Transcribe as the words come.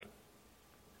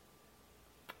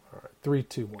Three,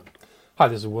 two, one. Hi,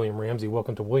 this is William Ramsey.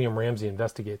 Welcome to William Ramsey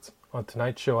Investigates. On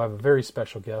tonight's show, I have a very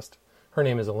special guest. Her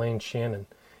name is Elaine Shannon,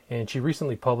 and she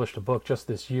recently published a book just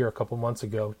this year, a couple months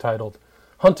ago, titled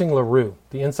Hunting LeRoux,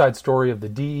 the inside story of the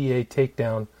DEA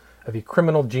takedown of a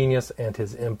criminal genius and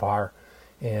his empire.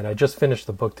 And I just finished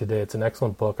the book today. It's an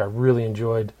excellent book. I really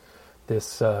enjoyed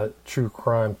this true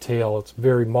crime tale. It's a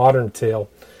very modern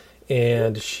tale.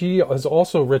 And she has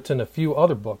also written a few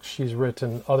other books. She's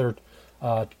written other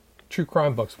true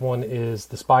crime books. One is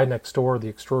The Spy Next Door, The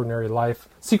Extraordinary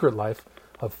Secret Life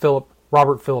of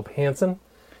Robert Philip Hansen,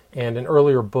 and an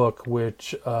earlier book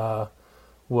which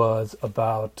was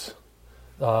about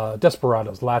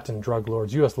desperados, Latin drug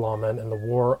lords, U.S. lawmen, and the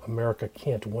war America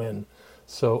can't win.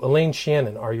 So, Elaine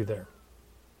Shannon, are you there?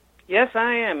 Yes,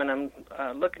 I am, and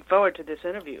I'm looking forward to this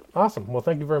interview. Awesome. Well,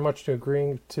 thank you very much for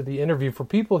agreeing to the interview. For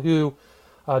people who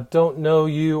don't know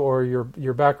you or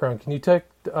your background, can you talk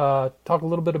a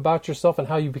little bit about yourself and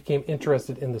how you became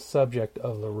interested in the subject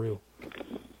of LeRoux?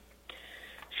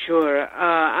 Sure.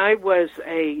 I was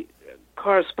a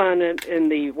correspondent in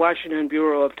the Washington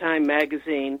Bureau of Time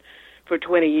magazine for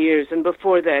 20 years, and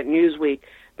before that, Newsweek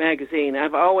magazine.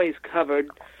 I've always covered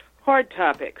hard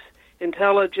topics,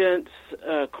 intelligence,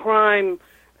 crime,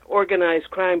 organized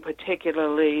crime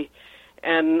particularly,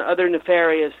 and other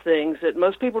nefarious things that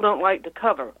most people don't like to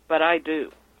cover, but I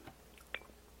do.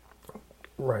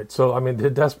 Right. So, I mean,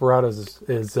 the Desperados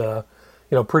is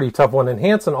pretty tough one. And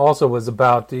Hansen also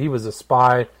he was a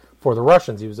spy for the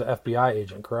Russians. He was an FBI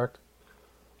agent, correct?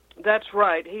 That's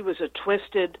right. He was a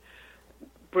twisted,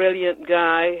 brilliant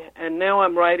guy, and now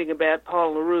I'm writing about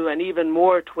Paul LeRoux, an even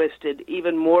more twisted,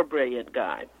 even more brilliant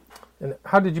guy. And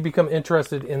how did you become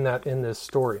interested in this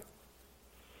story?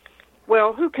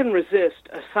 Well, who can resist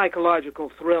a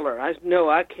psychological thriller? I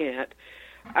can't.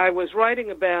 I was writing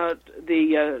about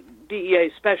the DEA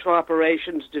Special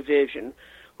Operations Division,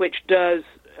 which does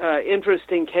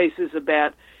interesting cases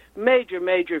about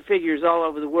major figures all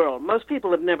over the world. Most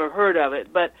people have never heard of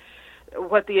it, but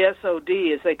what the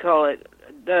SOD, as they call it,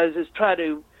 does is try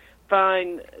to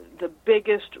find the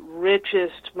biggest,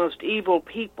 richest, most evil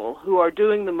people who are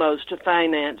doing the most to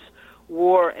finance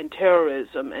war and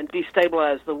terrorism and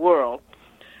destabilize the world.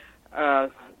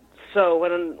 So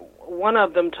when one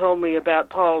of them told me about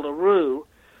Paul LeRoux,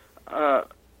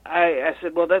 I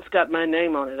said, well, that's got my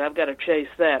name on it. I've got to chase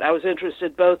that. I was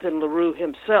interested both in LeRoux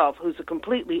himself, who's a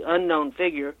completely unknown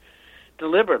figure,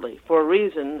 deliberately, for a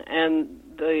reason, and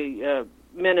the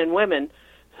men and women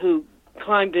who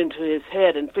climbed into his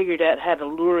head and figured out how to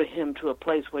lure him to a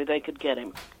place where they could get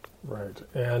him. Right.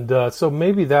 And so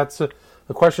maybe that's a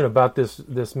question about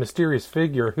this mysterious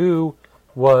figure. Who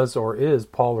was or is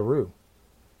Paul LeRoux?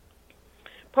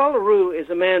 Paul LeRoux is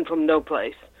a man from no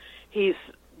place. He's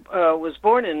was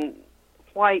born in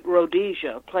White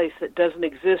Rhodesia, a place that doesn't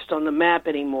exist on the map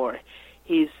anymore.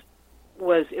 He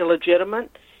was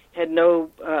illegitimate, had no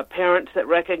parents that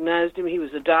recognized him. He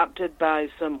was adopted by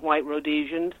some White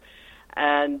Rhodesians,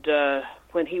 and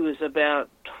when he was about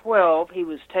 12, he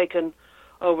was taken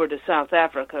over to South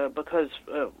Africa because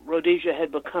Rhodesia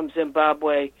had become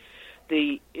Zimbabwe.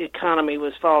 The economy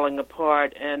was falling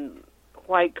apart, and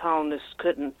white colonists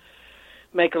couldn't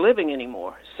make a living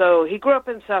anymore. So he grew up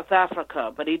in South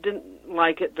Africa, but he didn't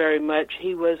like it very much.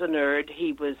 He was a nerd.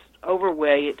 He was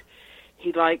overweight.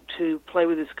 He liked to play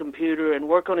with his computer and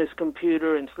work on his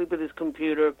computer and sleep with his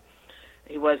computer.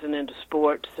 He wasn't into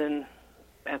sports and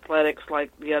athletics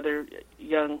like the other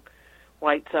young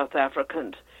white South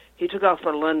Africans. He took off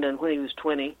for London when he was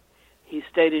 20. He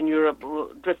stayed in Europe,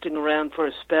 drifting around for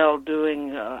a spell,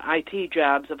 doing IT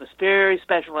jobs of a very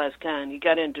specialized kind. He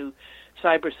got into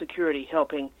cybersecurity,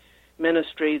 helping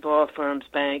ministries, law firms,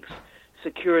 banks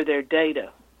secure their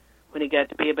data. When he got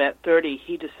to be about 30,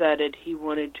 he decided he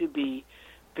wanted to be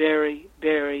very,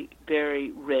 very,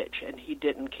 very rich, and he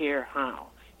didn't care how.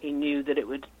 He knew that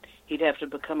he'd have to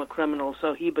become a criminal,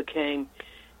 so he became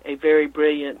a very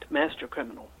brilliant master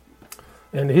criminal.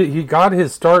 And he got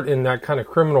his start in that kind of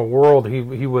criminal world. He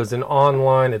was in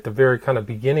online at the very kind of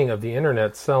beginning of the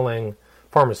internet selling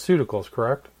pharmaceuticals,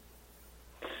 correct?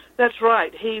 That's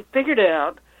right. He figured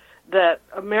out that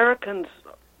Americans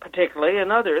particularly,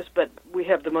 and others, but we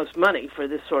have the most money for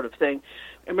this sort of thing,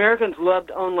 Americans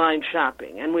loved online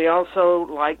shopping, and we also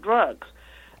liked drugs.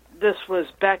 This was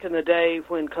back in the day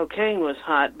when cocaine was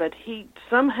hot, but he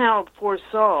somehow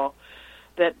foresaw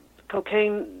that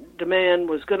cocaine demand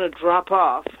was going to drop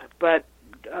off, but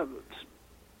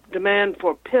demand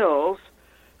for pills,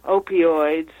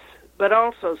 opioids, but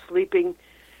also sleeping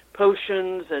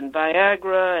potions and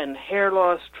Viagra and hair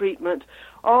loss treatments,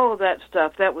 all of that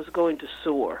stuff, that was going to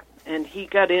soar. and he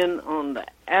got in on the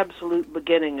absolute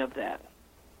beginning of that.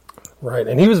 Right,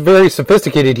 and he was very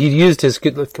sophisticated. He used his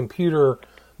computer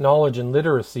knowledge and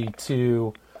literacy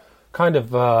to kind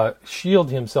of shield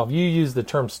himself. You use the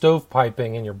term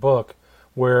stovepiping in your book,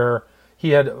 where he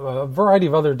had a variety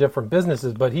of other different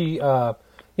businesses, but he, I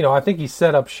think he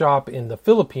set up shop in the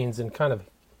Philippines and kind of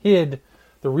hid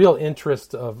the real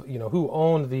interest of, who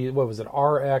owned what was it,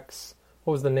 RX?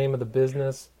 What was the name of the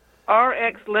business?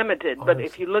 RX Limited, but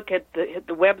if you look at the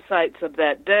websites of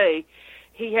that day,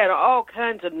 he had all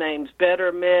kinds of names: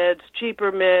 better meds,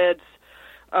 cheaper meds.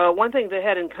 One thing they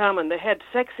had in common, they had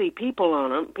sexy people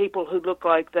on them, people who looked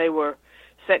like they were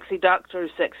sexy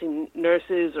doctors, sexy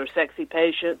nurses, or sexy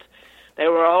patients. They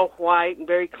were all white and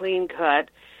very clean cut.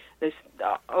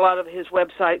 A lot of his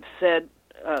websites said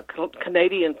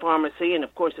Canadian pharmacy, and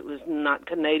of course it was not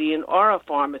Canadian or a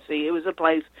pharmacy. It was a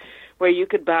place where you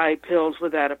could buy pills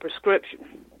without a prescription.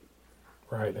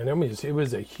 Right, and it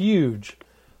was a huge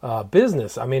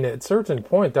business. I mean, at a certain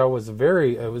point, it was in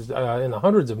the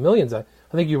hundreds of millions. I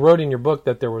think you wrote in your book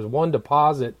that there was one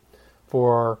deposit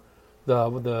for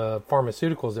the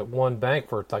pharmaceuticals at one bank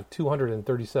for like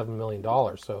 $237 million.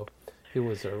 So it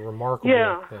was a remarkable.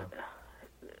 Yeah.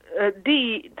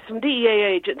 Some DEA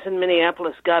agents in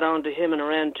Minneapolis got onto him in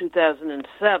around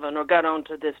 2007, or got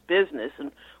onto this business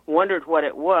and wondered what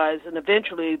it was, and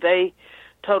eventually they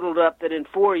totaled up that in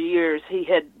 4 years he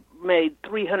had made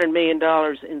 $300 million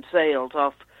in sales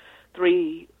off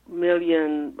 3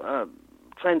 million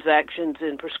transactions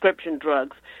in prescription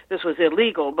drugs. This was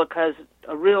illegal because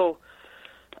a real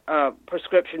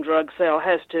prescription drug sale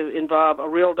has to involve a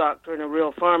real doctor and a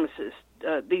real pharmacist.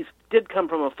 These did come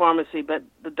from a pharmacy, but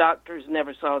the doctors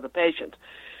never saw the patients.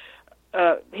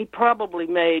 He probably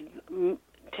made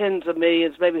tens of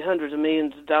millions, maybe hundreds of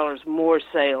millions of dollars more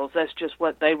sales. That's just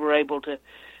what they were able to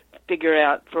figure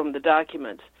out from the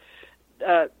documents.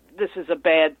 This is a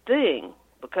bad thing,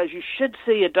 because you should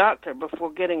see a doctor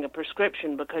before getting a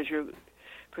prescription, because your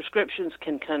prescriptions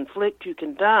can conflict, you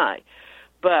can die.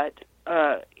 But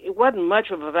it wasn't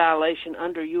much of a violation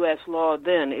under U.S. law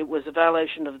then. It was a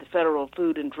violation of the Federal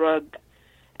Food and Drug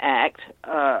Act.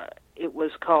 It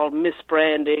was called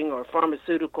misbranding or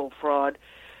pharmaceutical fraud.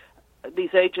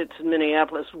 These agents in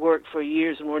Minneapolis worked for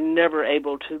years and were never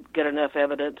able to get enough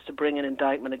evidence to bring an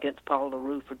indictment against Paul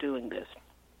LeRoux for doing this.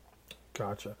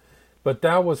 Gotcha. But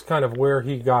that was kind of where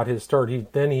he got his start. He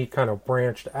kind of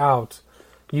branched out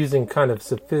using kind of,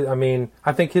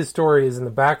 I think his story is in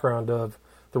the background of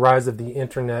the rise of the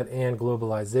internet and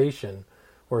globalization,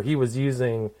 where he was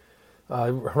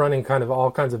running kind of all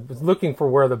kinds of, looking for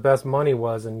where the best money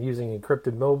was and using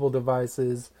encrypted mobile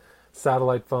devices,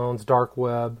 satellite phones, dark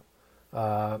web.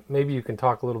 Maybe you can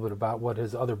talk a little bit about what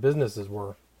his other businesses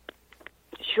were.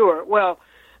 Sure. Well,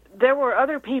 there were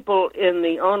other people in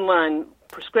the online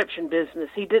prescription business.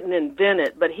 He didn't invent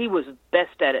it, but he was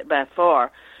best at it by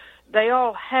far. They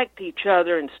all hacked each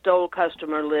other and stole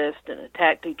customer lists and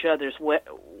attacked each other's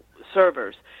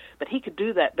servers. But he could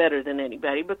do that better than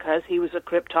anybody because he was a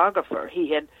cryptographer.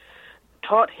 He had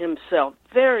taught himself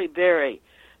very, very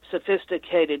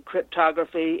sophisticated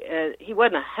cryptography. He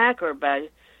wasn't a hacker by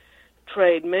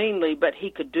trade mainly, but he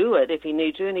could do it if he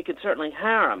needed to, and he could certainly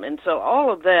hire them. And so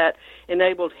all of that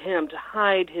enabled him to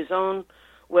hide his own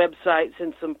websites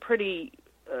in some pretty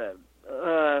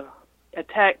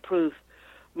attack-proof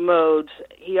modes.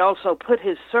 He also put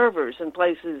his servers in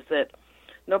places that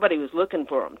nobody was looking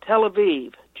for them. Tel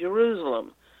Aviv,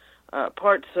 Jerusalem,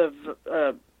 parts of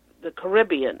the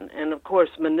Caribbean, and of course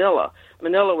Manila.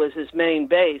 Manila was his main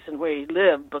base and where he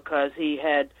lived because he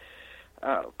had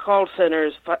call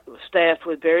centers staffed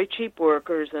with very cheap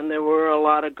workers, and there were a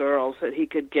lot of girls that he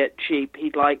could get cheap.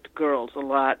 He liked girls a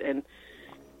lot, and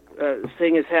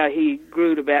seeing as how he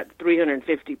grew to about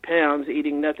 350 pounds,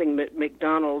 eating nothing but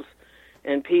McDonald's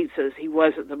and pizzas, he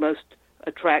wasn't the most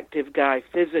attractive guy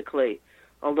physically.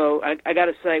 Although I got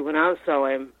to say, when I saw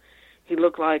him, he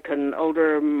looked like an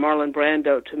older Marlon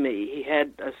Brando to me. He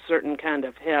had a certain kind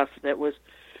of heft that was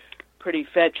pretty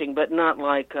fetching, but not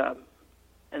like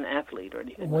an athlete or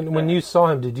anything. When you saw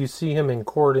him, did you see him in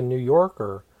court in New York,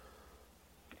 or?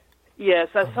 Yes,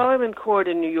 I saw him in court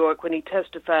in New York when he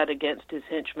testified against his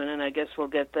henchmen, and I guess we'll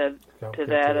get to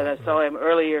that. And I saw him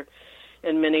earlier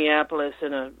in Minneapolis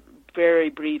in a very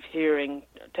brief hearing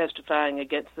testifying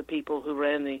against the people who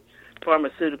ran the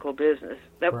pharmaceutical business.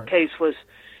 That case was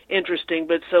interesting,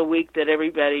 but so weak that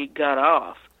everybody got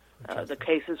off. The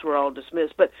cases were all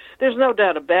dismissed. But there's no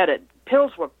doubt about it.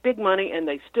 Pills were big money, and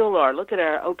they still are. Look at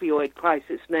our opioid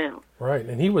crisis now. Right,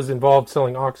 and he was involved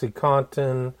selling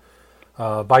OxyContin,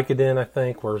 Vicodin, I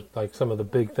think, were like some of the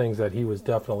big things that he was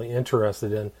definitely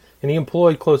interested in. And he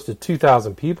employed close to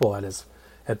 2,000 people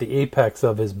at the apex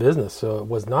of his business, so it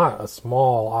was not a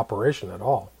small operation at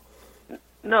all.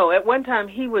 No, at one time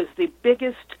he was the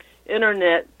biggest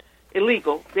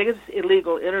illegal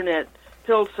internet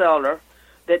pill seller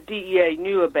that DEA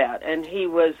knew about, and he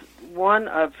was one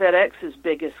of FedEx's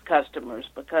biggest customers,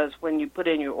 because when you put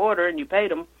in your order and you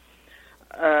paid them,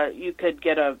 you could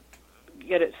get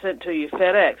it sent to you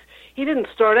FedEx. He didn't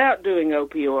start out doing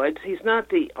opioids. He's not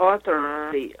the author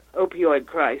of the opioid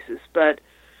crisis, but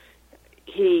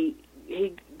he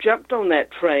jumped on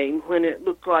that train when it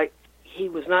looked like he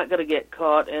was not going to get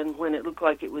caught, and when it looked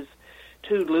like it was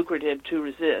too lucrative to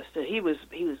resist. And he was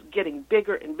getting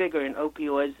bigger and bigger in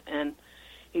opioids, and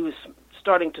he was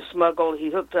starting to smuggle. He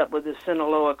hooked up with the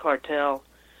Sinaloa cartel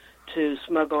to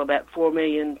smuggle about 4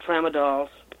 million tramadols,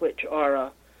 which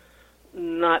are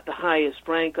not the highest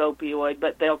rank opioid,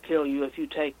 but they'll kill you if you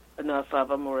take enough of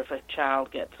them or if a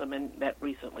child gets them, and that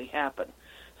recently happened.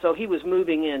 So he was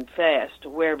moving in fast to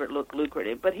wherever it looked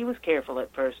lucrative, but he was careful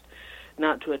at first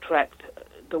not to attract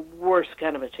the worst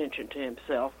kind of attention to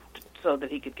himself so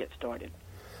that he could get started.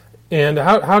 And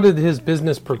how did his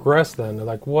business progress then?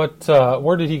 Like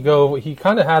where did he go? He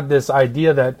kind of had this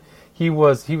idea that he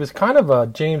was kind of a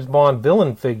James Bond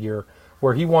villain figure,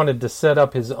 where he wanted to set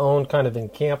up his own kind of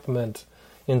encampment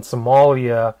in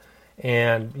Somalia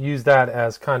and use that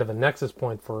as kind of a nexus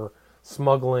point for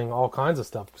smuggling all kinds of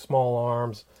stuff, small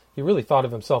arms. He really thought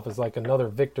of himself as like another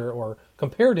Victor, or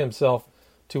compared himself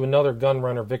to another gun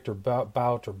runner, Victor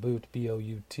Bout, or Boot,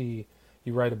 B-O-U-T.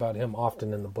 You write about him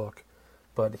often in the book.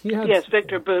 But he had... Yes,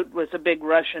 Victor Bout was a big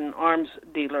Russian arms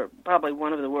dealer, probably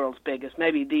one of the world's biggest,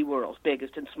 maybe the world's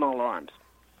biggest in small arms.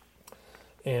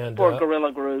 And for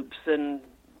guerrilla groups and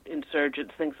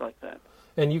insurgents, things like that.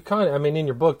 And you kind of, I mean, in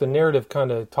your book, the narrative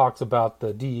kind of talks about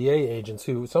the DEA agents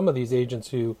some of these agents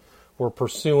who were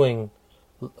pursuing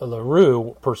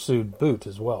LeRoux pursued Boot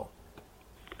as well.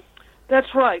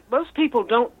 That's right. Most people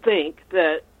don't think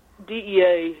that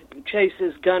DEA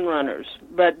chases gun runners,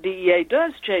 but DEA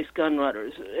does chase gun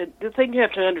runners. The thing you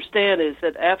have to understand is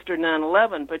that after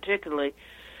 9/11, particularly,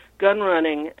 gun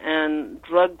running and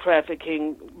drug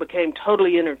trafficking became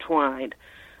totally intertwined.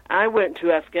 I went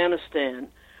to Afghanistan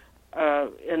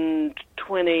in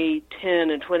 2010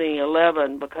 and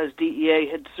 2011 because DEA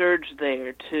had surged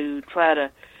there to try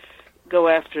to go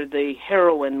after the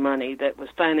heroin money that was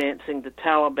financing the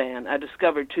Taliban. I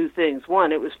discovered two things.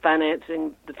 One, it was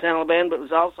financing the Taliban, but it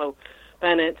was also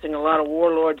financing a lot of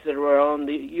warlords that were on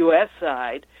the U.S.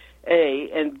 side, A,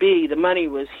 and B, the money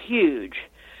was huge.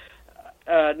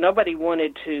 Nobody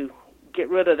wanted to get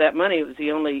rid of that money. It was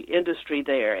the only industry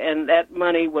there, and that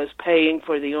money was paying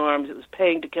for the arms. It was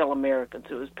paying to kill Americans.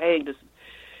 It was paying to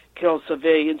kill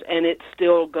civilians, and it's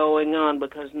still going on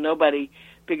because nobody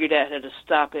figured out how to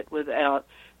stop it without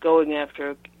going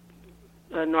after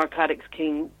narcotics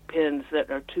kingpins that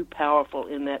are too powerful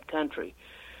in that country.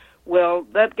 Well,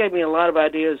 that gave me a lot of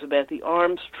ideas about the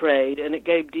arms trade, and it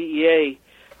gave DEA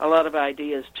a lot of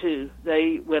ideas, too.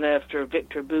 They went after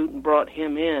Victor Bout and brought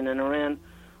him in, and around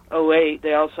 2008,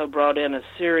 they also brought in a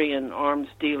Syrian arms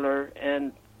dealer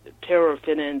and terror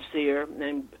financier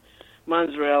named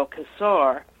Mansour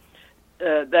Kassar.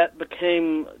 That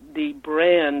became the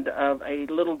brand of a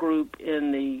little group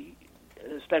in the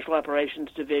Special Operations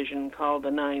Division called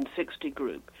the 960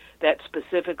 Group. That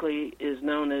specifically is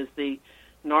known as the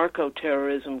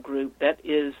narco-terrorism group. That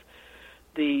is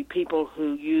the people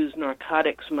who use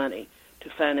narcotics money to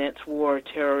finance war,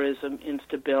 terrorism,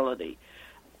 instability.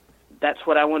 That's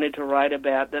what I wanted to write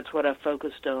about. That's what I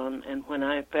focused on. And when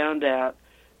I found out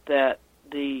that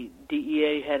the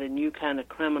DEA had a new kind of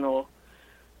criminal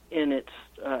in its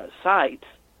sights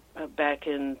back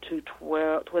in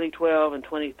 2012 and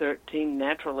 2013,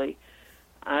 naturally,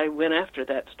 I went after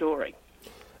that story.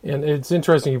 And it's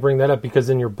interesting you bring that up because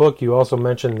in your book you also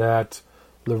mentioned that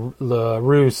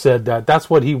LeRoux said that that's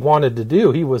what he wanted to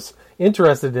do. He was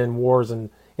interested in wars and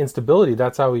instability.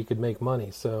 That's how he could make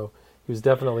money. So he was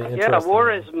definitely interested. Yeah,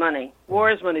 war is money. War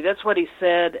is money. That's what he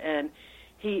said, and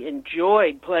he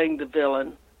enjoyed playing the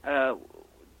villain.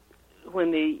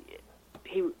 When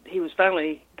he was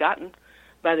finally gotten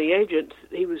by the agents,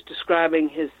 he was describing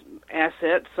his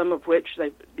assets, some of which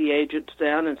the agents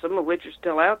found, and some of which are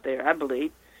still out there, I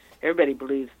believe. Everybody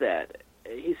believes that.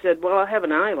 He said, well, I have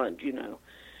an island, you know.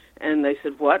 And they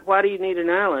said, what? Why do you need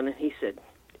an island? And he said,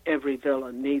 every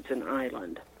villain needs an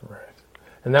island. Right.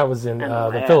 And that was in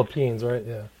the Philippines, right?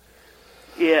 Yeah.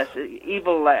 Yes,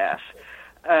 evil laugh.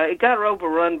 It got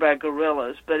overrun by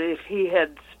guerrillas, but if he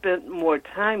had spent more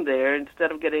time there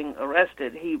instead of getting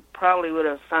arrested, he probably would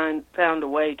have found a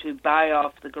way to buy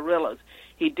off the guerrillas.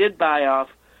 He did buy off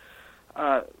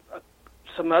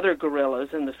some other guerrillas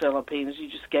in the Philippines. He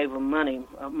just gave them money.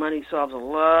 Money solves a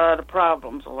lot of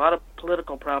problems. A lot of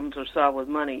political problems are solved with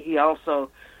money. He also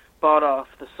bought off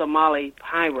the Somali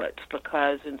pirates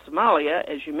because in Somalia,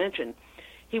 as you mentioned,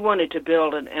 he wanted to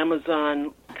build an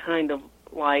Amazon kind of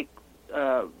like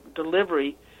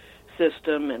delivery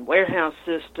system and warehouse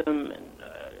system and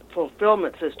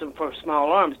fulfillment system for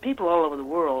small arms. People all over the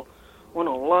world want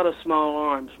a lot of small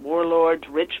arms, warlords,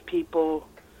 rich people,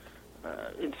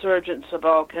 insurgents of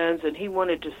all kinds, and he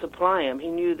wanted to supply them. He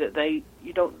knew that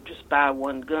you don't just buy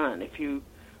one gun. If you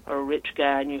are a rich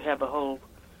guy and you have a whole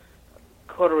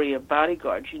coterie of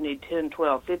bodyguards, you need 10,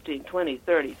 12, 15, 20,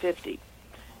 30, 50.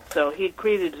 So he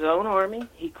created his own army.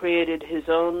 He created his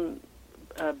own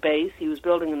base. He was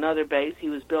building another base. He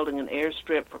was building an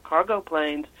airstrip for cargo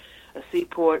planes, a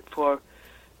seaport for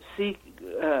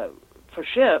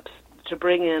ships to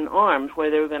bring in arms,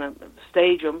 where they were going to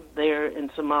stage them there in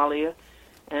Somalia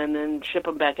and then ship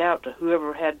them back out to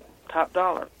whoever had top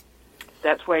dollar.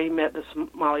 That's where he met the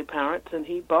Somali pirates, and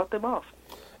he bought them off.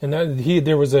 And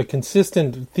there was a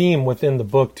consistent theme within the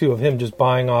book, too, of him just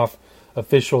buying off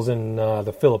officials in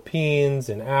the Philippines,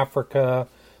 in Africa,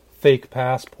 fake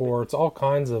passports, all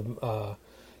kinds of,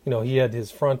 he had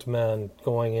his front men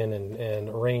going in and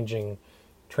arranging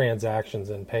transactions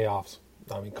and payoffs,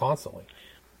 constantly.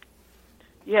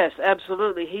 Yes,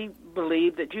 absolutely. He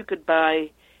believed that you could buy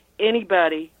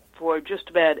anybody for just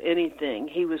about anything.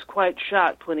 He was quite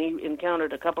shocked when he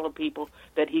encountered a couple of people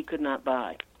that he could not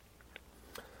buy.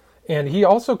 And he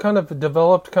also kind of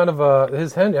developed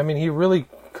his hand. He really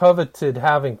coveted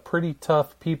having pretty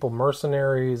tough people,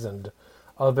 mercenaries and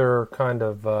other kind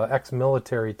of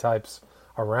ex-military types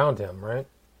around him, right?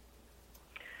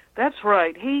 That's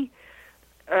right. He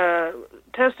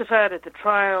testified at the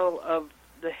trial of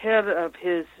the head of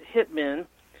his hitmen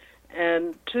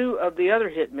and two of the other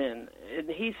hitmen. And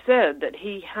he said that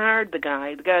he hired the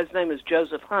guy. The guy's name is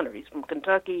Joseph Hunter. He's from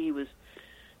Kentucky. He was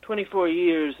 24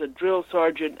 years a drill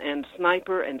sergeant and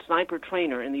sniper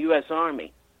trainer in the U.S.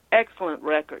 Army. Excellent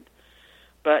record.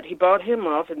 But he bought him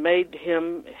off and made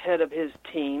him head of his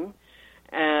team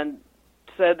and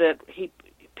said that he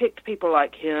picked people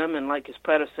like him and like his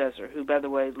predecessor, who, by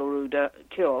the way, LeRoux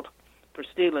killed for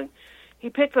stealing. He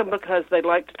picked them because they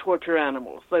liked to torture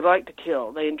animals. They liked to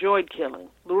kill. They enjoyed killing.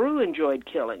 LeRoux enjoyed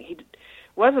killing. He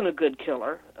wasn't a good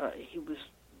killer. He was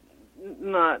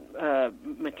not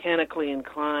mechanically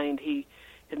inclined. He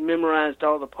had memorized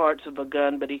all the parts of a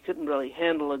gun, but he couldn't really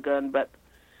handle a gun. But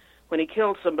when he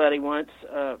killed somebody once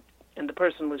and the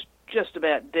person was just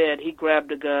about dead, he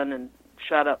grabbed a gun and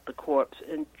shot up the corpse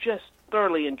and just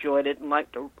thoroughly enjoyed it and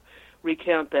liked to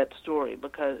recount that story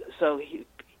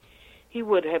he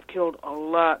would have killed a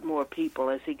lot more people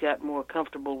as he got more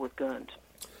comfortable with guns.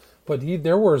 But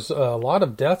there was a lot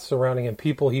of deaths surrounding him,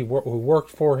 people who worked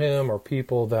for him or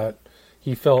people that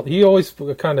he felt... He always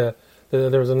kind of...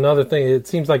 There was another thing. It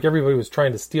seems like everybody was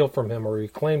trying to steal from him, or he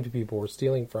claimed people were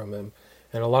stealing from him.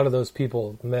 And a lot of those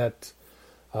people met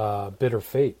bitter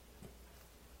fate.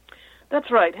 That's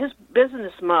right. His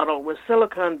business model was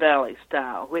Silicon Valley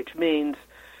style, which means...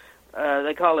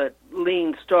 they call it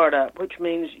lean startup, which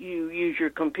means you use your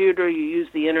computer, you use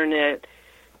the internet.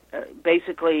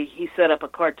 Basically, he set up a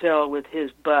cartel with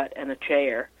his butt and a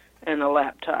chair and a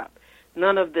laptop.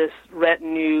 None of this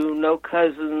retinue, no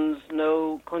cousins,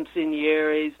 no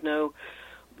consiglieres, no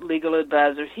legal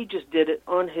advisors. He just did it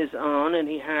on his own, and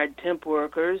he hired temp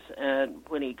workers, and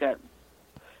when he got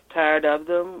tired of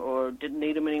them or didn't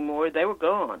need them anymore, they were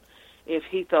gone. If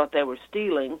he thought they were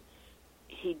stealing,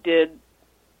 he did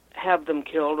have them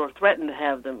killed or threatened to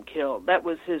have them killed. That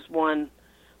was his one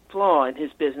flaw in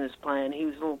his business plan. He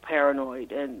was a little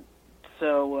paranoid, and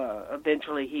so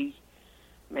eventually he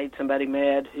made somebody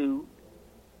mad who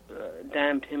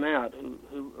dimed him out,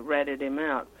 who ratted him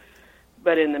out.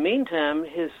 But in the meantime,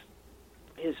 his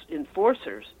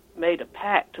enforcers made a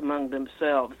pact among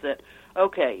themselves that,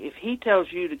 okay, if he tells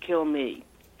you to kill me,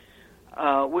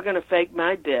 we're going to fake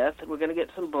my death, and we're going to get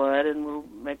some blood, and we'll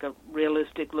make a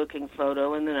realistic-looking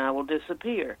photo, and then I will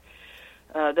disappear.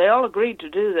 They all agreed to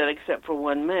do that except for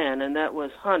one man, and that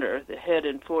was Hunter, the head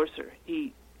enforcer.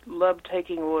 He loved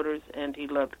taking orders, and he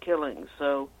loved killing.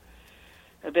 So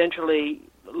eventually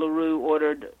LeRoux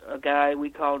ordered a guy we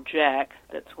called Jack,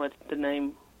 that's what the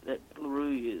name that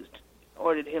LeRoux used,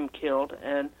 ordered him killed,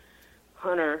 and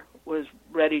Hunter was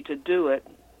ready to do it.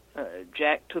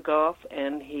 Jack took off,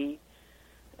 and he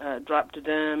dropped a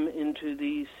dime into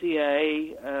the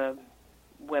CIA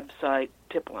website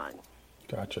tip line.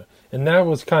 Gotcha. And that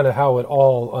was kind of how it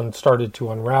all started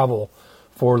to unravel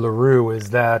for LeRoux,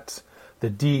 is that the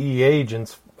DEA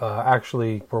agents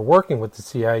actually were working with the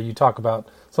CIA. You talk about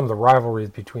some of the rivalries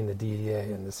between the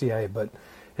DEA and the CIA, but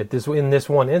in this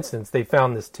one instance, they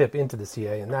found this tip into the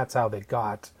CIA, and that's how they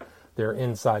got their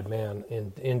inside man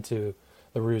into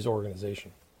LeRoux's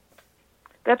organization.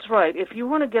 That's right. If you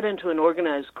want to get into an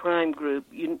organized crime group,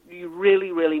 you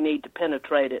really, really need to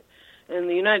penetrate it. In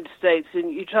the United States,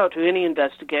 and you talk to any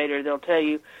investigator, they'll tell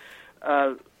you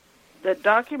that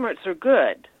documents are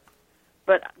good,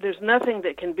 but there's nothing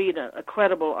that can beat a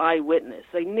credible eyewitness.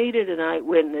 They needed an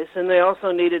eyewitness, and they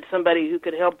also needed somebody who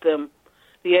could help them,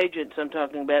 the agents I'm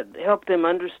talking about, help them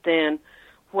understand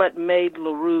what made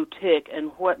LeRoux tick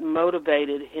and what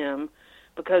motivated him,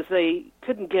 because they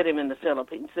couldn't get him in the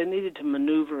Philippines. They needed to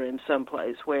maneuver him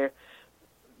someplace where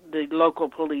the local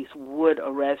police would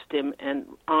arrest him and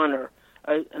honor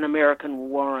an American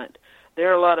warrant. There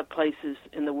are a lot of places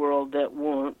in the world that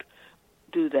won't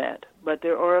do that, but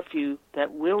there are a few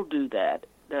that will do that,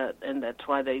 and that's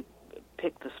why they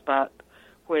picked the spot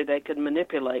where they could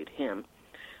manipulate him.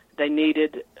 They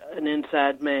needed an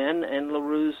inside man, and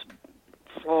LeRoux's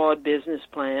flawed business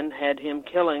plan had him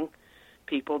killing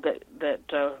people that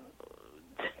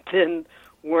then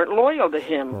weren't loyal to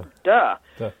him. Duh.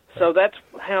 So that's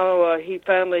how he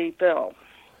finally fell.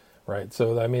 Right.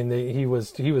 So I mean, he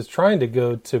was trying to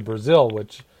go to Brazil,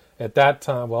 which at that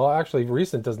time, well, actually,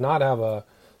 recent does not have a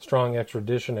strong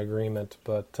extradition agreement,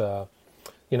 but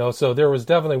so there was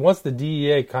definitely, once the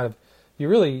DEA kind of,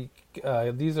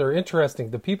 these are interesting.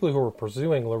 The people who were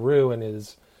pursuing LeRoux and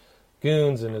his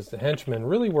goons and his henchmen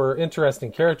really were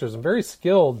interesting characters and very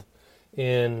skilled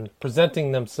in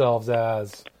presenting themselves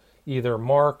as either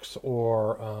marks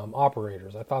or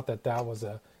operators. I thought that was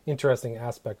an interesting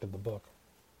aspect of the book.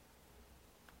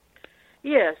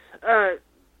 Yes,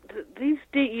 these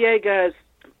DEA guys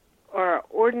are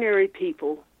ordinary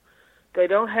people. They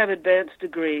don't have advanced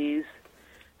degrees.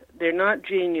 They're not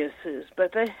geniuses,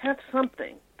 but they have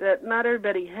something that not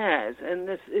everybody has, and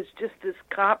this is just this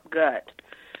cop gut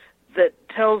that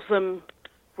tells them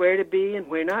where to be and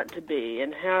where not to be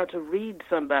and how to read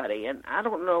somebody. And I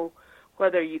don't know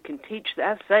whether you can teach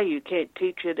that. I say you can't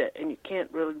teach it and you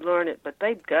can't really learn it, but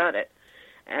they've got it.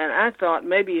 And I thought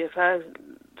maybe if I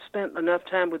spent enough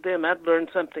time with them, I'd learn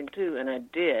something too, and I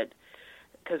did,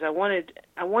 because I wanted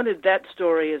that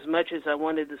story as much as I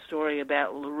wanted the story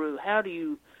about LeRoux. How do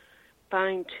you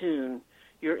fine-tune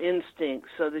your instincts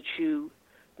so that you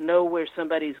know where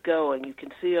somebody's going? You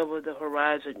can see over the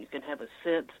horizon. You can have a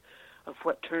sense of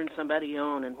what turns somebody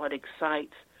on and what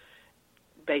excites,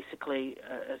 basically,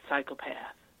 a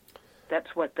psychopath.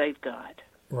 That's what they've got.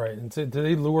 Right, and so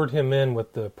they lured him in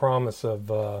with the promise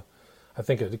of, I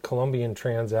think, a Colombian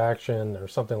transaction or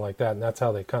something like that, and that's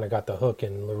how they kind of got the hook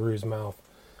in LeRoux's mouth,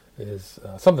 is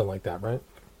something like that, right?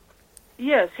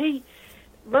 Yes,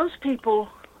 most people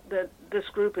that this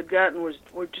group had gotten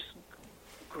were just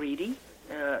greedy.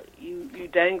 You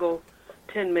dangle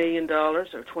 $10 million or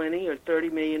 $20 or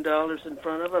 $30 million in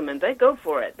front of them, and they go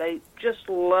for it. They just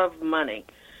love money.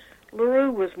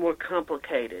 LeRoux was more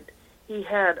complicated. He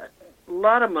had a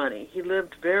lot of money. He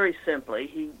lived very simply.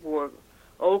 He wore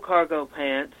old cargo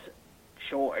pants,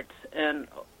 shorts, and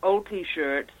old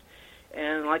T-shirts,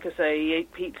 and like I say, he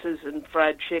ate pizzas and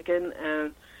fried chicken,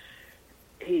 and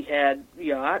he had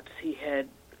yachts, he had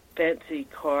fancy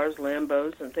cars,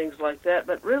 Lambos, and things like that.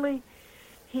 But really,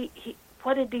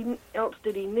 what else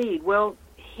did he need? Well,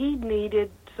 he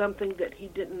needed something that he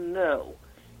didn't know.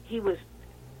 He was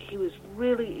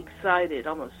really excited,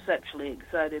 almost sexually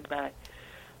excited by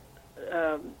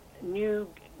new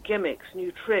gimmicks,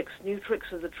 new tricks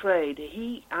of the trade.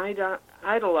 He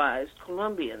idolized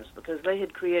Colombians because they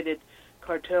had created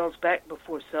cartels back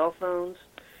before cell phones,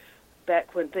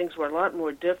 back when things were a lot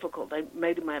more difficult. They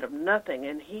made them out of nothing,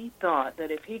 and he thought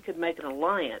that if he could make an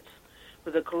alliance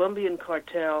with a Colombian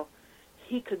cartel,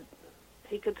 he could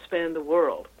span the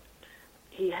world.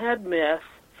 He had meth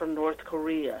from North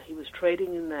Korea. He was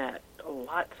trading in that,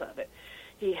 lots of it.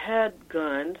 He had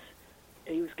guns.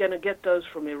 He was going to get those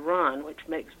from Iran, which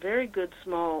makes very good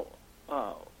small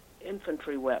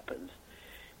infantry weapons.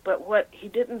 But what he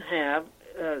didn't have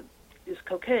is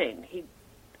cocaine. He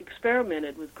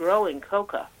experimented with growing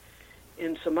coca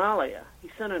in Somalia. He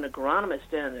sent an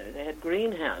agronomist down there. They had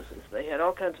greenhouses. They had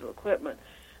all kinds of equipment.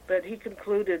 But he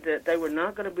concluded that they were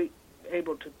not going to be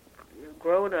able to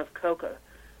grow enough coca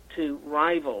to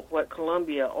rival what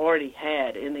Colombia already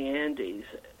had in the Andes.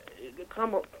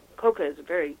 Coca is a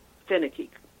very finicky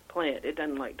plant. It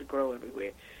doesn't like to grow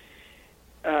everywhere.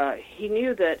 He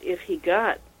knew that if he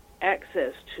got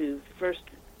access to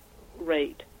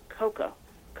first-rate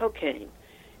cocaine.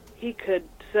 He could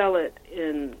sell it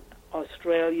in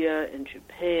Australia and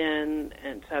Japan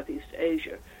and Southeast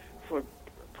Asia for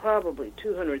probably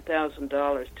 $200,000,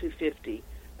 $250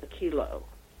 a kilo,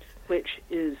 which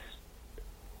is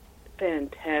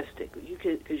fantastic.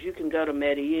 Because you can go to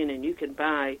Medellin and you can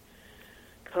buy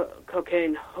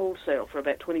cocaine wholesale for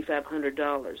about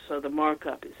 $2,500. So the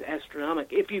markup is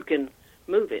astronomical if you can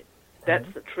move it.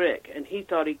 That's the trick. And he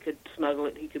thought he could smuggle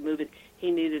it, he could move it. He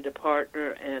needed a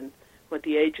partner, and what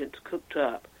the agents cooked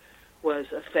up was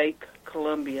a fake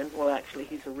Colombian. Well, actually,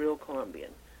 he's a real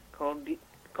Colombian, called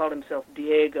himself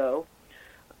Diego,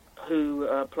 who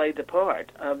played the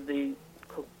part of the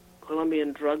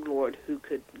Colombian drug lord who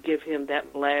could give him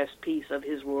that last piece of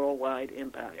his worldwide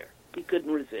empire. He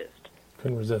couldn't resist.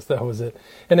 Couldn't resist. That was it.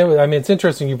 And it's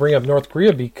interesting you bring up North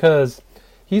Korea because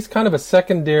he's kind of a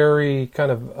secondary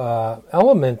kind of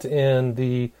element in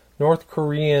the North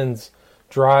Koreans'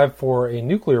 drive for a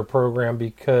nuclear program,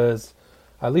 because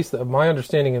at least my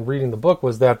understanding in reading the book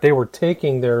was that they were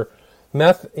taking their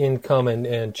meth income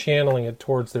and channeling it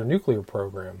towards their nuclear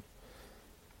program.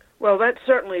 Well, that's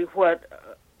certainly what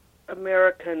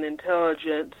American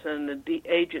intelligence and the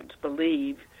agents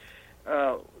believe.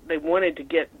 They wanted to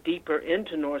get deeper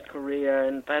into North Korea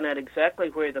and find out exactly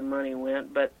where the money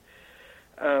went, but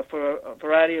for a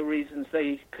variety of reasons,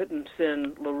 they couldn't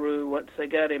send LeRoux. Once they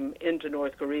got him into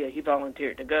North Korea, he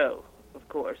volunteered to go, of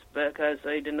course, because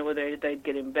they didn't know whether they'd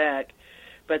get him back.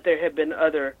 But there have been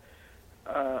other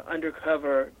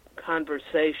undercover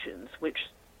conversations, which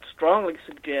strongly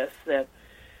suggests that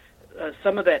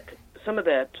some of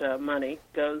that money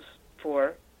goes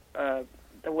for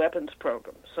the weapons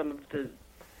program. Some of the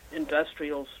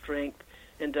industrial strength,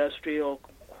 industrial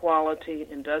quality,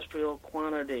 industrial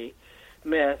quantity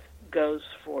meth goes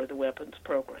for the weapons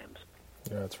programs.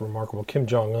 Yeah, it's remarkable. Kim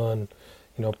Jong-un,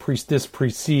 this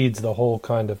precedes the whole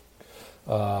kind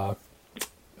of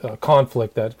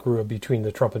conflict that grew up between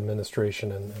the Trump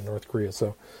administration and North Korea.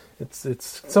 So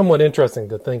it's somewhat interesting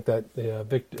to think that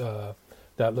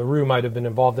that LeRoux might have been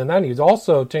involved in that. And he's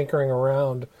also tinkering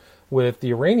around with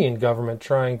the Iranian government,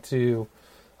 trying to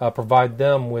provide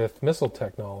them with missile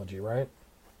technology, right?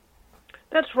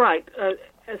 That's right.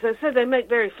 As I said, they make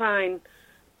very fine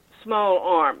small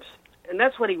arms, and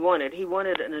that's what he wanted. He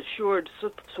wanted an assured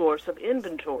source of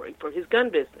inventory for his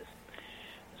gun business.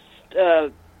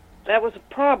 That was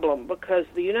a problem because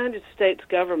the United States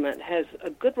government has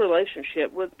a good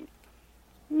relationship with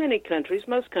many countries,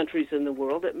 most countries in the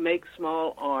world that make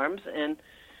small arms, and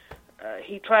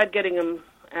he tried getting them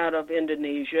out of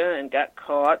Indonesia and got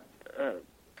caught.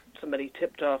 Somebody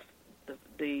tipped off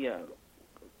the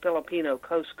Filipino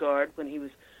Coast Guard when he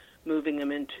was moving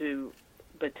them into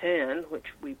Bataan, which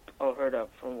we all heard of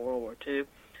from World War II.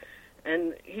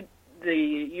 And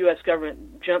the U.S.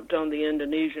 government jumped on the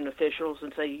Indonesian officials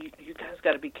and say, you guys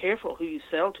got to be careful who you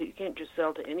sell to. You can't just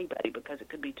sell to anybody because it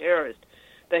could be terrorist.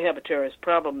 They have a terrorist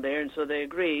problem there, and so they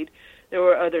agreed. There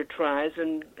were other tries,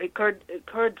 and it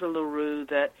occurred to LeRoux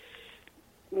that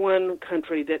one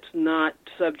country that's not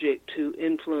subject to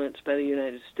influence by the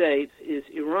United States is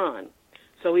Iran.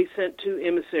 So he sent two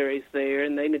emissaries there,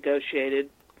 and they negotiated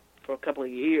for a couple of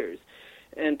years.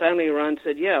 And finally Iran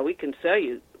said, yeah, we can sell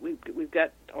you. We've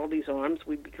got all these arms.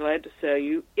 We'd be glad to sell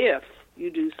you if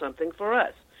you do something for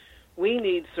us. We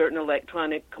need certain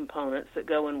electronic components that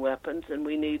go in weapons, and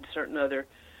we need certain other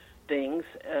things.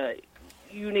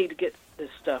 You need to get this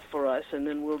stuff for us, and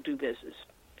then we'll do business.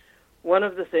 One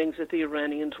of the things that the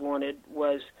Iranians wanted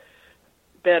was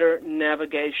better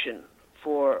navigation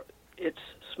for its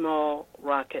small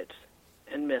rockets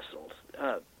and missiles.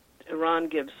 Iran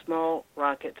gives small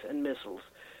rockets and missiles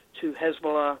to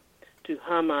Hezbollah, to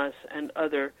Hamas, and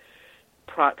other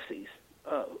proxies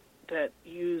that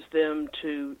use them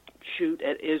to shoot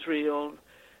at Israel,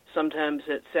 sometimes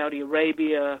at Saudi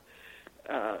Arabia,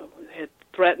 had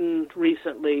threatened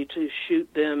recently to shoot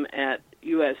them at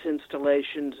U.S.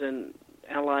 installations and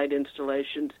allied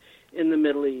installations in the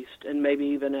Middle East and maybe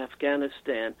even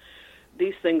Afghanistan.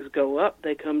 These things go up,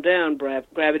 they come down,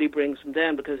 gravity brings them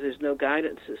down because there's no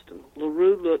guidance system.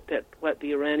 LeRoux looked at what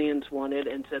the Iranians wanted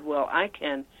and said, well, I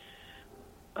can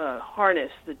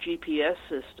harness the GPS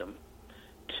system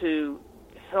to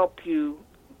help you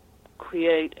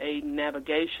create a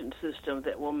navigation system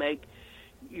that will make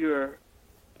your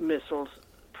missiles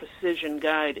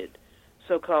precision-guided,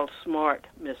 so-called smart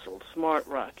missiles, smart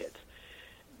rockets.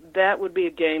 That would be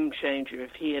a game changer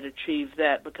if he had achieved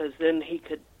that, because then he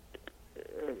could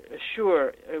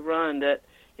assure Iran that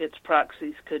its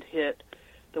proxies could hit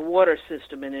the water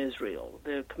system in Israel,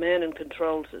 the command and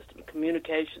control system,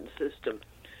 communication system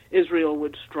Israel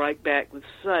would strike back with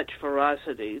such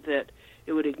ferocity that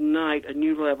it would ignite a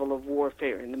new level of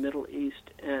warfare in the Middle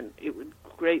East, and it would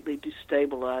greatly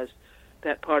destabilize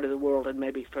that part of the world and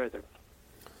maybe further.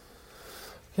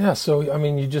 Yeah, so, I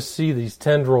mean, you just see these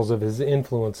tendrils of his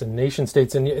influence in nation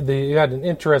states, and you had an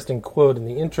interesting quote in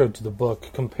the intro to the book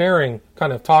comparing,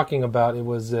 kind of talking about, it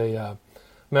was a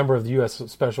member of the U.S.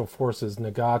 Special Forces,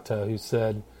 Nagata, who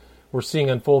said, "We're seeing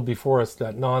unfold before us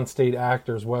that non-state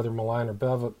actors, whether malign or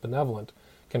benevolent,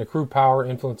 can accrue power,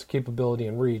 influence, capability,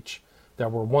 and reach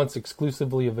that were once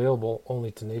exclusively available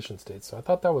only to nation states." So I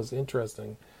thought that was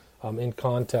interesting in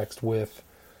context with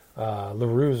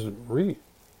LeRoux's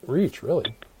reach,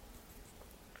 really.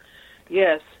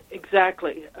 Yes,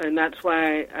 exactly, and that's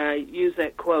why I use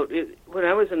that quote. When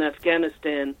I was in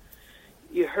Afghanistan,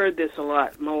 you heard this a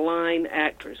lot, malign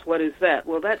actors. What is that?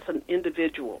 Well, that's an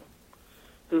individual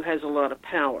who has a lot of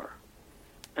power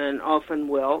and often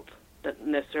wealth. Doesn't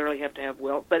necessarily have to have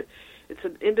wealth, but it's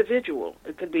an individual.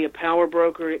 It could be a power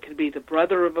broker. It could be the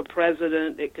brother of a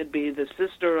president. It could be the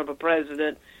sister of a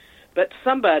president. But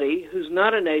somebody who's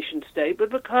not a nation state, but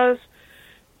because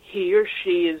he or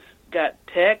she has got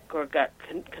tech or got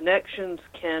connections,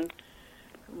 can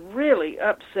really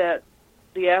upset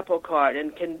the apple cart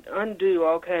and can undo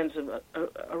all kinds of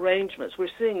arrangements. We're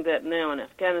seeing that now in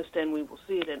Afghanistan. We will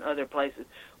see it in other places.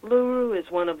 LeRoux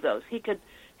is one of those. He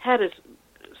had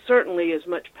certainly as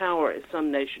much power as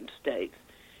some nation states.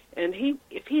 And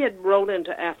if he had rolled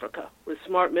into Africa with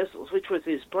smart missiles, which was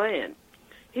his plan,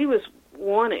 he was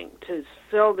wanting to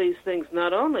sell these things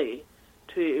not only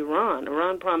to Iran.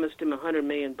 Iran promised him $100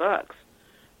 million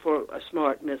for a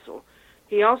smart missile.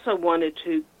 He also wanted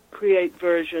to create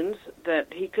versions that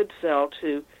he could sell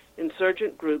to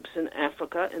insurgent groups in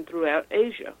Africa and throughout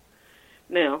Asia.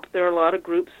 Now, there are a lot of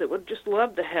groups that would just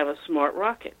love to have a smart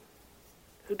rocket.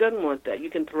 Who doesn't want that? You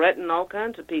can threaten all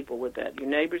kinds of people with that, your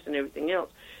neighbors and everything else.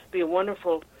 It'd be a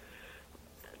wonderful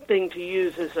thing to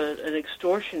use as an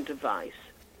extortion device.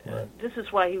 Right. This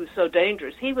is why he was so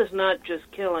dangerous. He was not just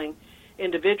killing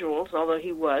individuals, although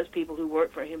he was, people who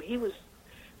worked for him. He was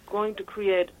going to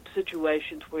create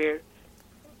situations where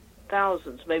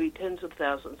thousands, maybe tens of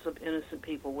thousands of innocent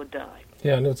people would die.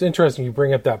 Yeah, and it's interesting you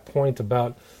bring up that point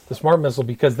about the smart missile,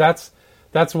 because that's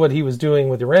what he was doing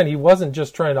with Iran. He wasn't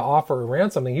just trying to offer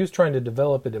Iran something. He was trying to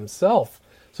develop it himself.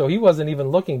 So he wasn't even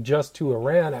looking just to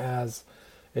Iran as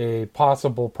a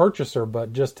possible purchaser,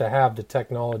 but just to have the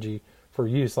technology for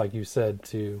use, like you said,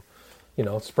 to,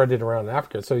 spread it around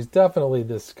Africa. So he's definitely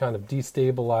this kind of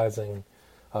destabilizing,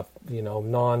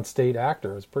 non-state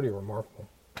actor. It's pretty remarkable.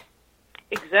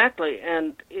 Exactly,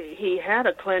 and he had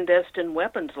a clandestine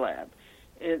weapons lab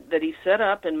that he set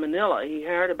up in Manila. He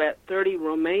hired about 30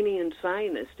 Romanian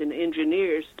scientists and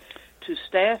engineers to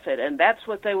staff it, and that's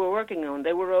what they were working on.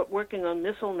 They were working on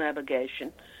missile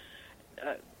navigation.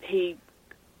 He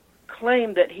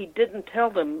claimed that he didn't tell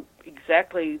them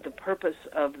exactly the purpose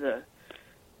of the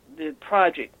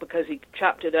project because he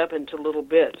chopped it up into little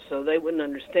bits so they wouldn't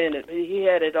understand it. He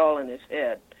had it all in his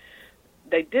head.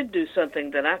 They did do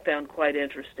something that I found quite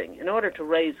interesting. In order to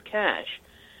raise cash,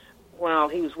 while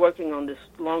he was working on this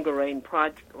longer range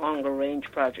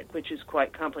project, which is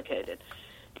quite complicated,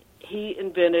 he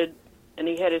invented, and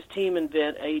he had his team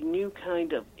invent, a new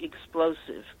kind of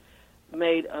explosive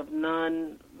made of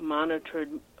non-monitored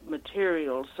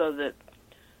material so that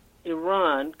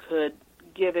Iran could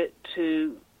give it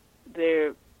to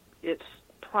its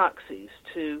proxies,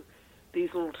 to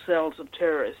these little cells of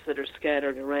terrorists that are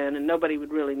scattered around, and nobody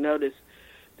would really notice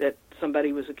that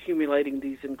somebody was accumulating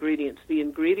these ingredients. The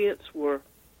ingredients were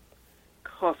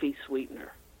coffee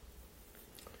sweetener.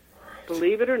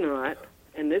 Believe it or not,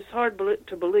 and it's hard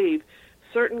to believe,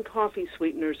 certain coffee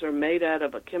sweeteners are made out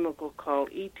of a chemical called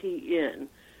ETN,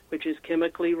 which is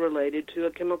chemically related to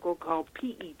a chemical called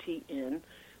PETN,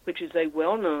 which is a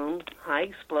well-known high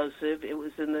explosive. It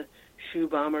was in the shoe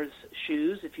bombers'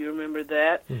 shoes, if you remember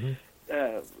that. Mm-hmm.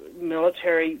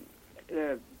 Military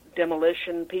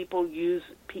demolition people use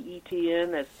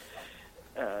PETN as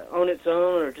on its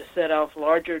own or to set off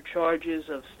larger charges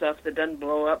of stuff that doesn't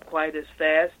blow up quite as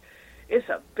fast. It's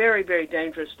a very, very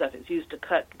dangerous stuff. It's used to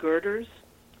cut girders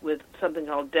with something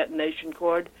called detonation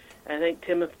cord. I think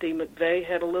Timothy McVeigh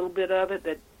had a little bit of it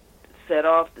that set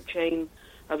off the chain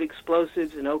of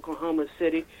explosives in Oklahoma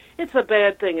City. It's a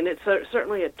bad thing, and it's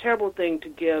certainly a terrible thing to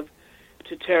give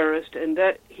to terrorists, and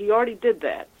that he already did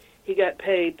that. He got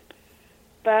paid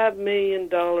 $5 million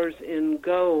in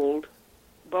gold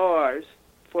bars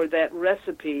for that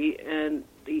recipe, and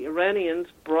the Iranians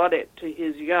brought it to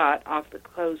his yacht off the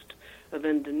coast of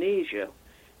Indonesia.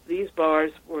 These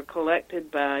bars were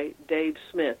collected by Dave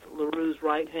Smith, LeRoux's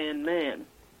right-hand man.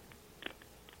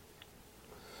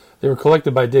 They were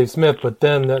collected by Dave Smith, but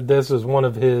then this was one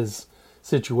of his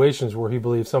situations where he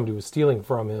believed somebody was stealing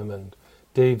from him, and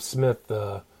Dave Smith,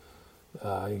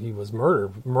 he was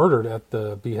murdered at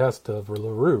the behest of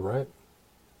LeRoux, right?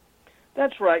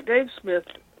 That's right. Dave Smith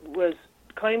was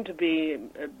claimed to be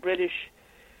a British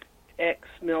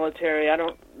ex-military. I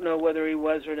don't know whether he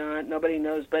was or not. Nobody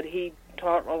knows, but he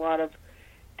taught a lot of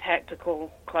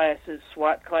tactical classes,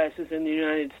 SWAT classes in the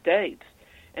United States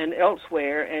and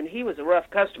elsewhere, and he was a rough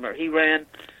customer. He ran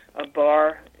a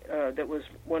bar that was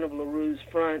one of LeRoux's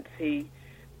fronts. He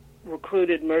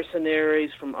recruited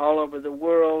mercenaries from all over the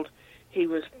world. He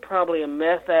was probably a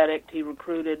meth addict. He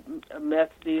recruited a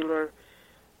meth dealer.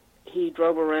 He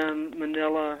drove around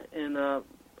Manila in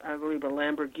I believe, a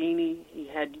Lamborghini. He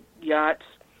had yachts.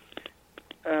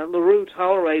 LeRoux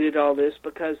tolerated all this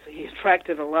because he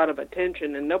attracted a lot of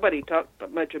attention, and nobody talked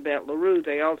much about LeRoux.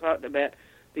 They all talked about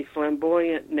the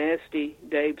flamboyant, nasty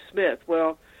Dave Smith.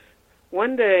 Well,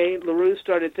 one day LeRoux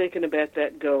started thinking about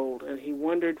that gold, and he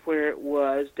wondered where it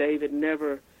was. Dave had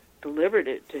never delivered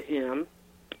it to him,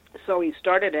 so he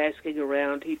started asking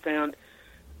around. He found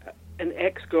an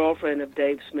ex-girlfriend of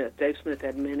Dave Smith. Dave Smith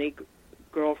had many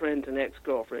girlfriends and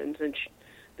ex-girlfriends, and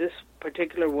this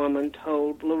particular woman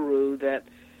told LeRoux that,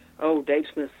 oh, Dave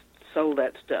Smith sold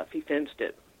that stuff. He fenced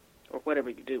it, or whatever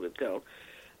you do with gold.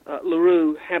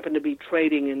 LeRoux happened to be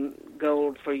trading in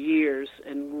gold for years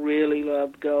and really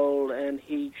loved gold, and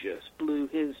he just blew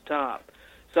his top.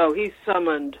 So he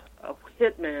summoned a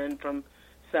hitman from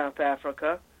South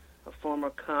Africa, a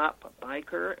former cop, a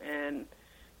biker, and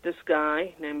this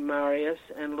guy named Marius,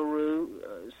 and LeRoux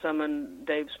summoned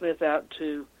Dave Smith out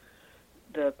to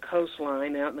the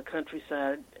coastline out in the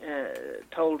countryside,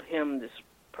 told him this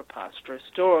preposterous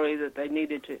story that they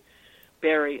needed to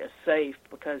bury a safe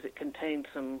because it contained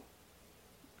some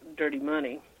dirty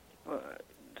money.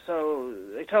 So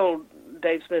they told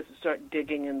Dave Smith to start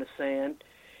digging in the sand.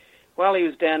 While he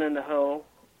was down in the hole,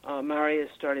 Marius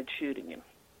started shooting him.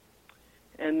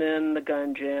 And then the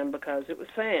gun jammed because it was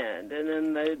sand.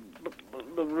 And then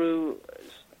LeRoux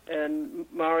and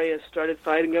Marius started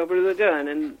fighting over the gun.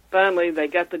 And finally they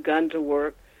got the gun to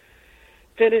work,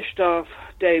 finished off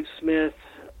Dave Smith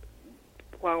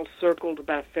while circled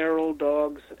by feral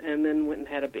dogs, and then went and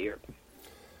had a beer.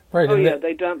 Right. Oh, yeah,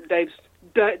 they dumped Dave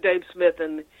Smith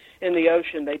in the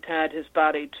ocean. They tied his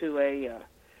body to an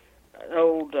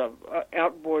old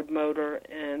outboard motor,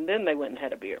 and then they went and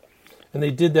had a beer. And they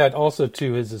did that also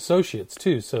to his associates,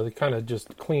 too, so they kind of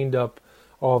just cleaned up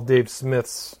all of Dave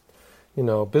Smith's,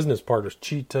 business partners,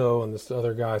 Cheeto and this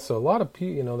other guy. So a lot of,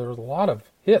 there was a lot of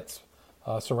hits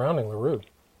surrounding LeRoux.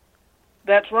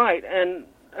 That's right, and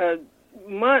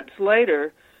months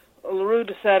later, LeRoux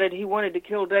decided he wanted to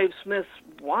kill Dave Smith's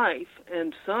wife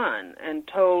and son and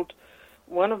told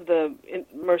one of the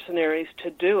mercenaries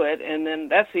to do it, and then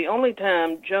that's the only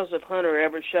time Joseph Hunter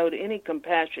ever showed any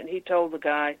compassion. He told the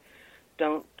guy,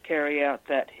 don't carry out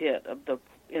that hit of the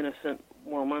innocent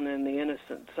woman and the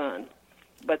innocent son.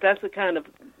 But that's the kind of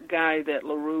guy that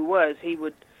LeRoux was. He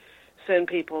would send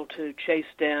people to chase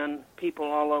down people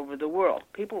all over the world.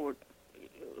 People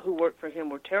who worked for him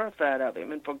were terrified of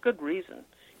him, and for good reason.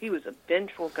 He was a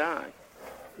vengeful guy.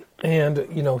 And,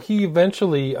 he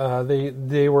eventually,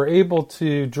 they were able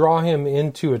to draw him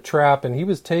into a trap, and he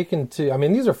was taken to,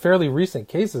 these are fairly recent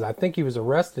cases. I think he was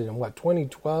arrested in,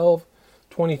 2012,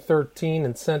 2013,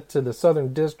 and sent to the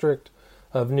Southern District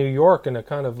of New York, and a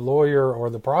kind of lawyer,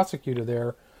 or the prosecutor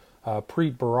there,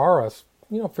 Preet Bharara,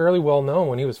 fairly well known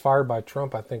when he was fired by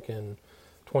Trump, I think in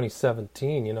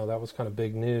 2017. That was kind of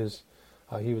big news.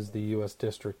 He was the U.S.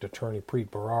 District Attorney, Preet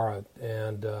Bharara,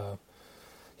 and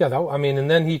and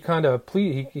then he kind of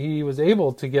he was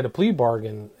able to get a plea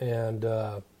bargain, and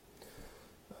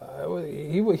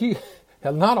he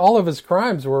not all of his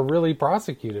crimes were really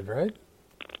prosecuted, right?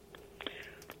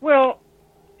 Well,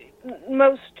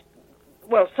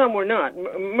 some were not.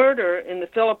 Murder in the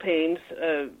Philippines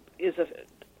is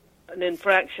an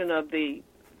infraction of the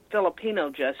Filipino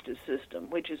justice system,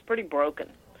 which is pretty broken.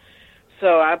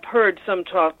 So I've heard some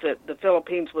talk that the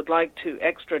Philippines would like to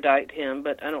extradite him,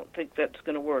 but I don't think that's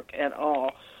going to work at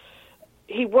all.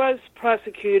 He was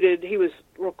prosecuted. He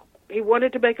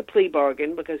wanted to make a plea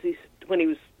bargain because when he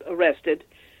was arrested,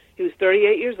 he was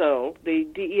 38 years old. The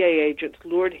DEA agents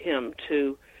lured him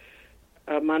to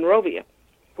Monrovia,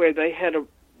 where they had a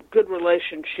good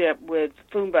relationship with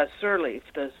Fumba Sirleaf,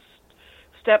 the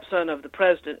stepson of the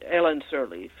president, Elaine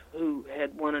Sirleaf, who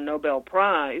had won a Nobel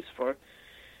Prize for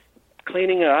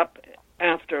cleaning up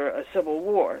after a civil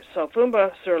war. So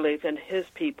Fumba Sirleaf and his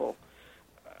people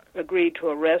agreed to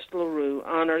arrest LeRoux,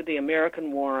 honor the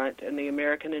American warrant and the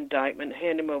American indictment,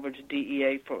 hand him over to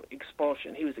DEA for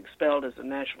expulsion. He was expelled as a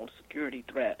national security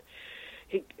threat.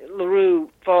 LeRoux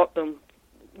fought them,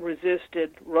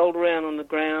 resisted, rolled around on the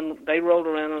ground. They rolled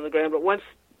around on the ground, but once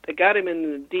they got him in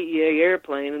the DEA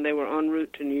airplane and they were en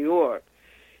route to New York,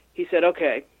 he said,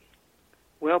 "Okay,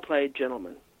 well played,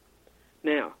 gentlemen.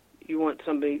 Now, you want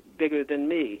somebody bigger than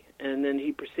me." And then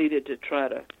he proceeded to try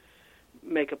to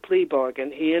make a plea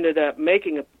bargain. He ended up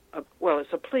making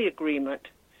it's a plea agreement.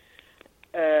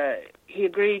 He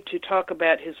agreed to talk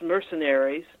about his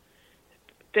mercenaries,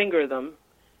 finger them,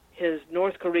 his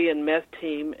North Korean meth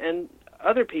team, and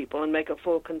other people, and make a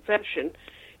full confession,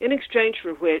 in exchange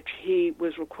for which he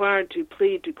was required to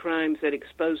plead to crimes that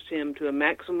exposed him to a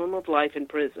maximum of life in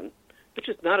prison, which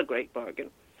is not a great bargain,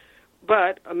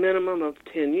 but a minimum of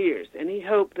 10 years. And he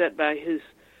hoped that by his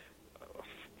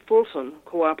fulsome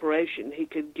cooperation, he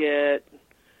could get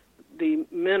the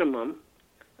minimum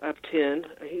of 10.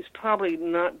 He's probably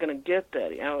not going to get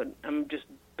that. I'm just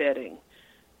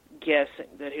guessing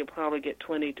that he'll probably get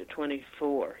 20 to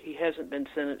 24. He hasn't been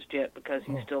sentenced yet because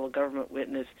he's still a government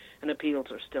witness and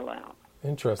appeals are still out.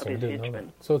 Interesting. I didn't know that.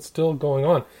 So it's still going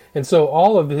on. And so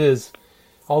all of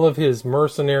his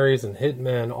mercenaries and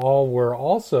hitmen all were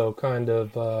also kind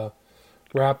of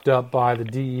wrapped up by the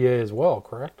DEA as well,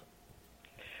 correct?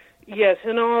 Yes,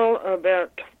 and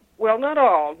not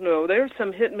all. No, there's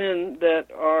some hitmen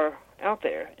that are out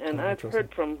there, and I've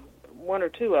heard from one or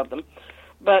two of them.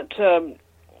 But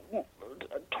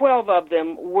 12 of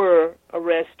them were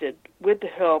arrested with the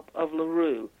help of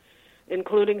LeRoux,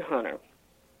 including Hunter,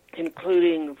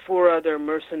 including 4 other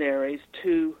mercenaries,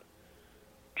 2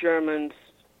 Germans,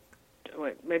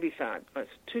 maybe 5.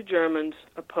 2 Germans,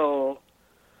 a Pole,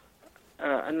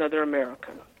 another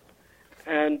American,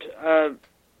 and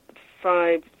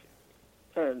 5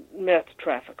 meth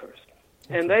traffickers.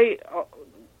 Okay. And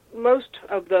most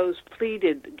of those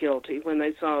pleaded guilty when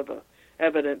they saw the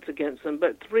evidence against them,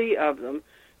 but 3 of them,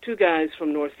 2 guys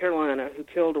from North Carolina who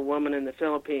killed a woman in the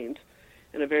Philippines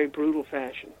in a very brutal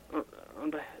fashion on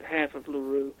behalf of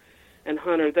LeRoux, and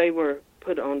Hunter, they were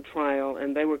put on trial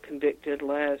and they were convicted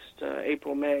last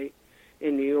May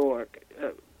in New York.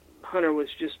 Hunter was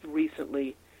just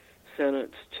recently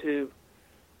sentenced to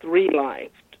 3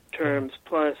 life terms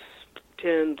plus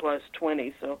 10 plus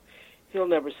 20, so he'll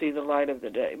never see the light of the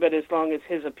day. But as long as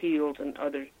his appeals and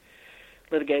other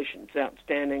litigation is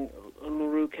outstanding,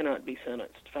 LeRoux cannot be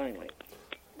sentenced finally.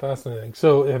 Fascinating.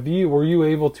 So were you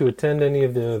able to attend any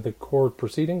of the court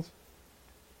proceedings?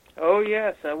 Oh,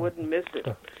 yes, I wouldn't miss it.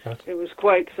 It was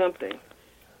quite something.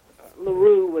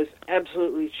 LeRoux was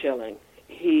absolutely chilling.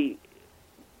 He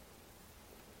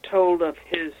told of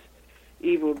his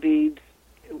evil deeds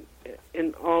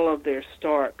in all of their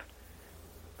stark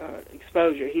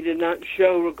exposure. He did not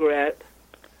show regret.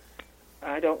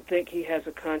 I don't think he has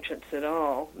a conscience at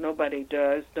all. Nobody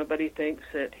does. Nobody thinks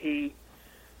that he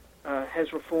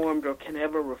has reformed or can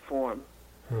ever reform.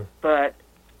 But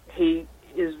he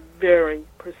is very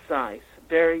precise,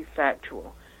 very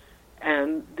factual.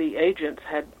 And the agents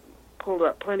had pulled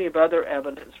up plenty of other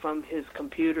evidence from his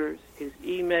computers, his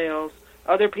emails,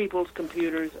 other people's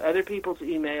computers, other people's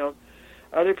emails,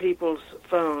 other people's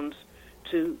phones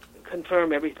to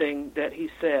confirm everything that he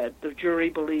said. The jury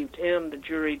believed him. The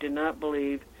jury did not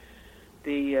believe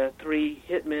the 3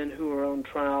 hitmen who were on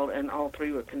trial, and all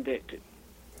 3 were convicted.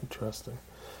 Interesting.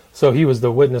 So he was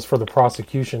the witness for the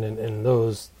prosecution in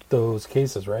those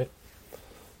cases, right?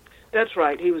 That's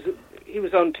right. He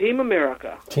was on Team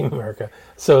America. Team America.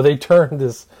 So they turned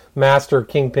this master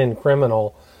kingpin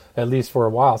criminal, at least for a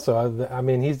while. So I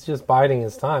mean, he's just biding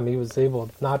his time. He was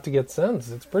able not to get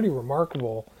sentenced. It's pretty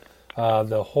remarkable.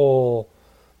 The whole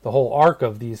arc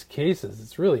of these cases.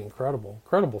 It's really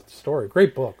incredible story.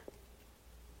 Great book.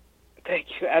 Thank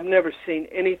you. I've never seen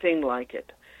anything like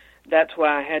it. That's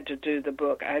why I had to do the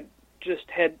book. I just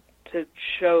had to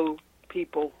show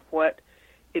people what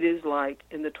it is like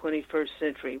in the 21st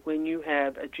century when you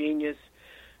have a genius,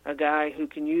 a guy who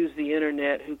can use the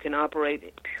internet, who can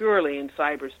operate purely in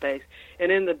cyberspace,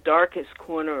 and in the darkest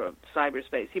corner of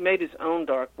cyberspace. He made his own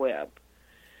dark web,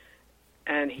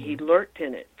 and he lurked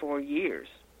in it for years.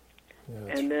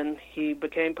 Yeah, and then he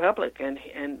became public, and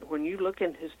when you look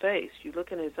in his face, you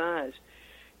look in his eyes,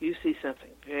 you see something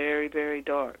very, very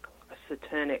dark, a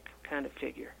satanic kind of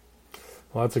figure.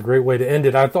 Well, that's a great way to end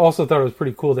it. I also thought it was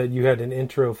pretty cool that you had an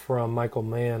intro from Michael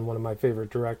Mann, one of my favorite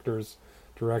directors,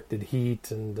 directed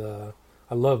Heat, and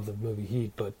I love the movie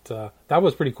Heat, but that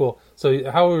was pretty cool. So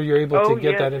how were you able to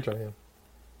get that intro? Yeah.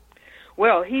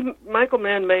 Well, Michael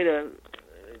Mann made a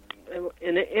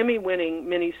an Emmy-winning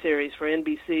miniseries for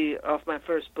NBC off my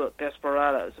first book,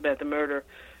 Desperados, about the murder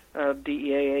of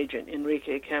DEA agent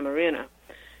Enrique Camarena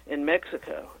in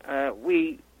Mexico.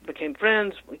 We became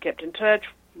friends. We kept in touch,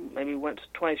 maybe once,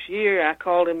 twice a year. I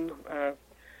called him a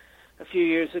few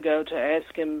years ago to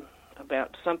ask him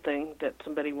about something that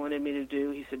somebody wanted me to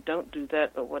do. He said, "Don't do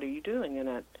that, but what are you doing?" And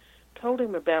I told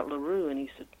him about LeRoux, and he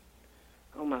said,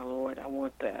 "Oh, my Lord, I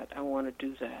want that. I want to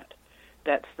do that."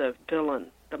 That's the villain,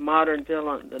 the modern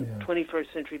villain, the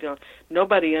 21st century villain.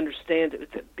 Nobody understands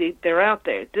it. They're out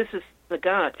there. This is the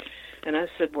God. And I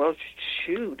said, "Well,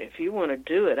 shoot, if you want to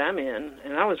do it, I'm in."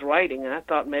 And I was writing, and I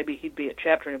thought maybe he'd be a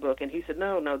chapter in a book. And he said,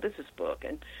 no, this is book.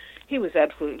 And he was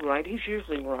absolutely right. He's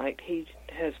usually right. He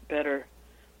has better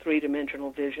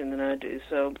three-dimensional vision than I do.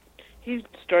 So he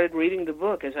started reading the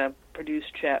book as I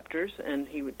produced chapters, and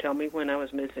he would tell me when I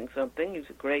was missing something. He's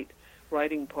a great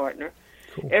writing partner.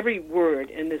 Cool. Every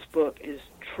word in this book is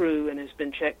true and has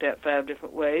been checked out 5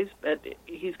 different ways, but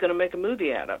he's going to make a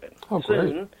movie out of it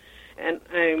soon. Great. And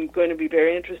I'm going to be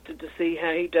very interested to see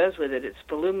how he does with it. It's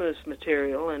voluminous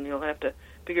material, and he'll have to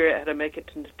figure out how to make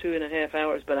it into 2.5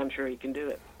 hours, but I'm sure he can do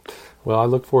it. Well, I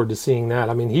look forward to seeing that.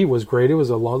 I mean, he was great. It was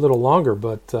a little longer,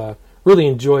 but really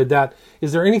enjoyed that.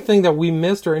 Is there anything that we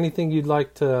missed or anything you'd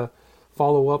like to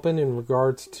follow up in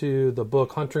regards to the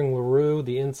book Hunting LeRoux,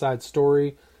 the inside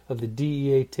story of the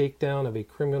DEA takedown of a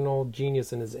criminal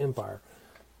genius and his empire?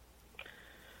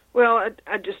 Well,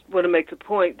 I just want to make the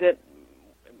point that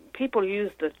people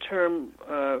use the term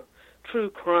true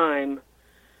crime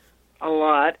a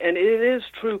lot, and it is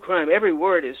true crime. Every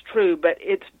word is true, but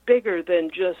it's bigger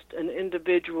than just an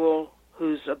individual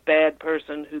who's a bad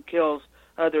person who kills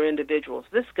other individuals.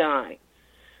 This guy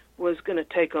was going to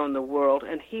take on the world,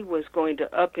 and he was going to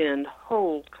upend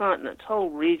whole continents, whole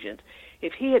regions.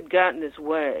 If he had gotten his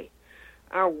way,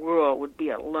 our world would be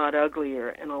a lot uglier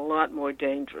and a lot more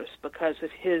dangerous because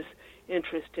of his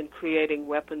interest in creating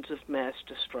weapons of mass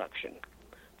destruction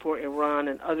for Iran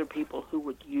and other people who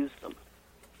would use them.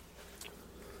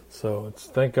 So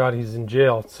thank God he's in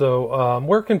jail. So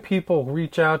where can people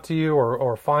reach out to you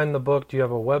or find the book? Do you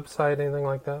have a website, anything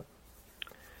like that?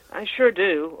 I sure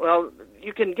do. Well,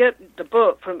 you can get the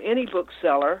book from any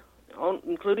bookseller,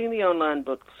 including the online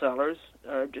booksellers.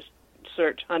 Just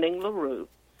search Hunting LeRoux.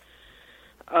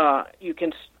 You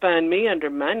can find me under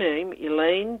my name,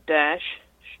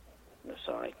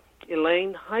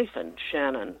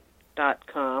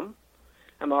 Elaine-Shannon.com.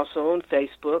 I'm also on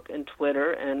Facebook and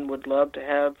Twitter and would love to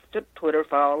have Twitter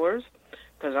followers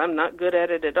because I'm not good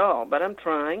at it at all, but I'm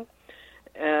trying.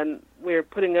 And we're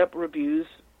putting up reviews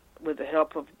with the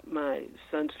help of my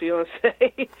son's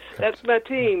fiancée. That's my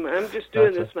team. I'm just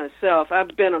doing this myself.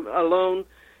 I've been alone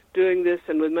doing this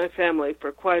and with my family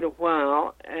for quite a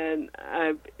while, and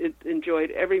I've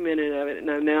enjoyed every minute of it.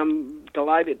 And now I'm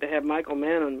delighted to have Michael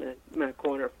Mann on my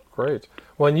corner. Great.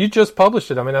 Well, and you just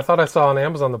published it. I mean, I thought I saw on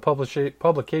Amazon the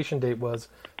publication date was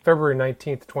February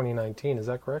 19th, 2019. Is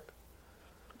that correct?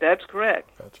 That's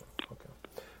correct. Gotcha. Okay.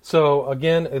 So,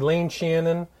 again, Elaine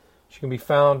Shannon. She can be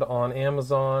found on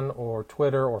Amazon or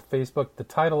Twitter or Facebook. The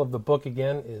title of the book,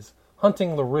 again, is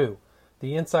Hunting LeRoux,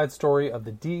 the inside story of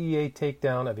the DEA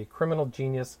takedown of a criminal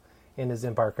genius and his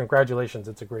empire. Congratulations.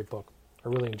 It's a great book. I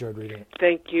really enjoyed reading it.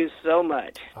 Thank you so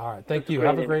much. All right. Thank you.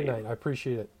 Have a great night. I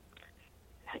appreciate it.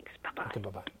 Thanks. Bye-bye. Okay,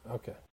 bye-bye. Okay.